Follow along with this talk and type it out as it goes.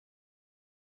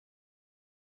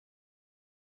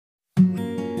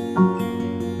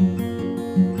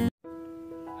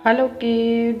Hello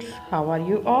kids, how are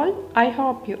you all? I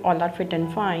hope you all are fit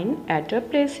and fine at your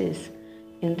places.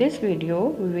 In this video,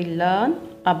 we will learn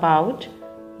about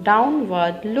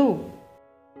downward loop.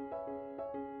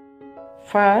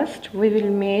 First, we will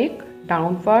make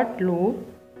downward loop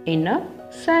in a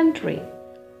century.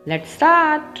 Let's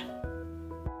start.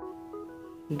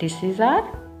 This is our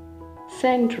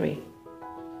century.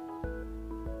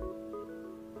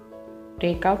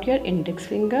 Take out your index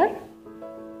finger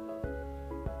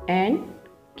and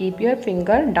keep your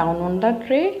finger down on the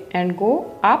tray and go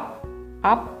up,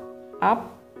 up, up,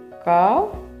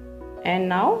 curve, and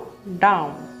now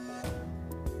down.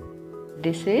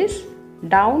 This is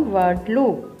downward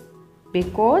loop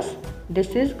because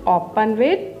this is open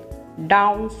with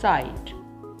downside.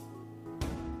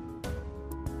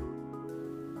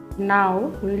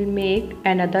 Now we will make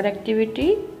another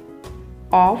activity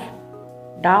of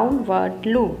downward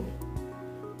loop.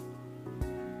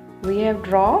 We have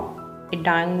drawn a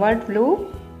downward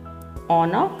loop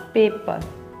on a paper.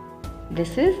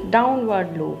 This is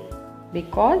downward loop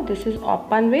because this is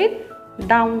open with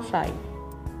downside.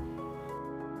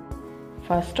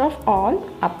 First of all,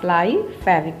 apply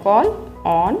Fevicol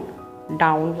on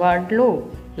downward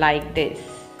loop like this.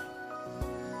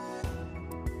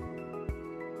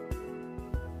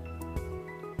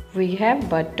 We have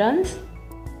buttons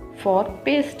for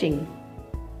pasting.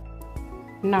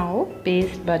 Now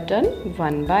paste button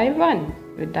one by one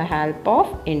with the help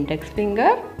of index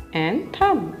finger and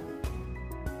thumb.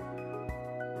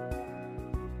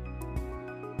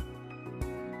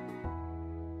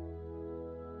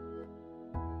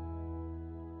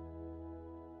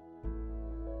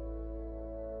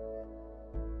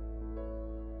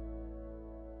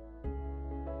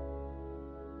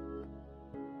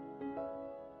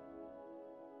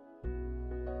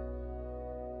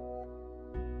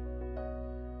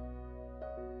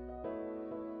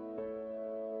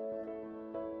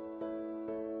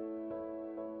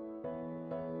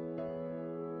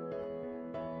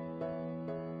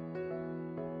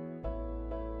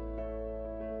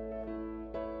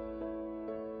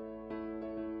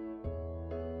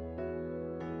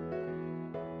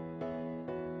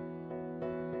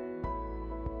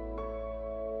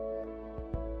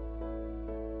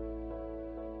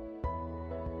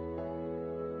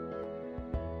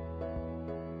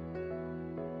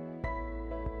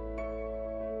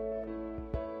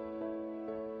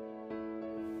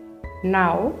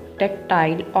 Now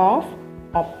tactile of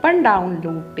up and down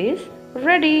loop is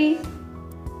ready.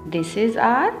 This is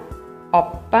our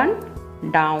up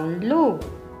and down loop.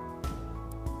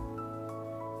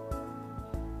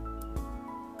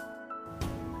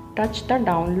 Touch the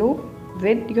down loop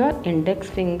with your index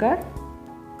finger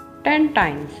 10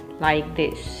 times like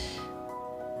this.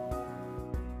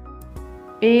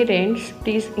 Parents,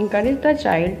 please encourage the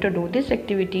child to do this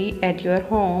activity at your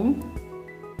home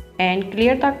and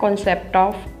clear the concept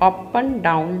of up and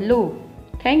down loop.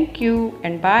 Thank you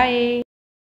and bye.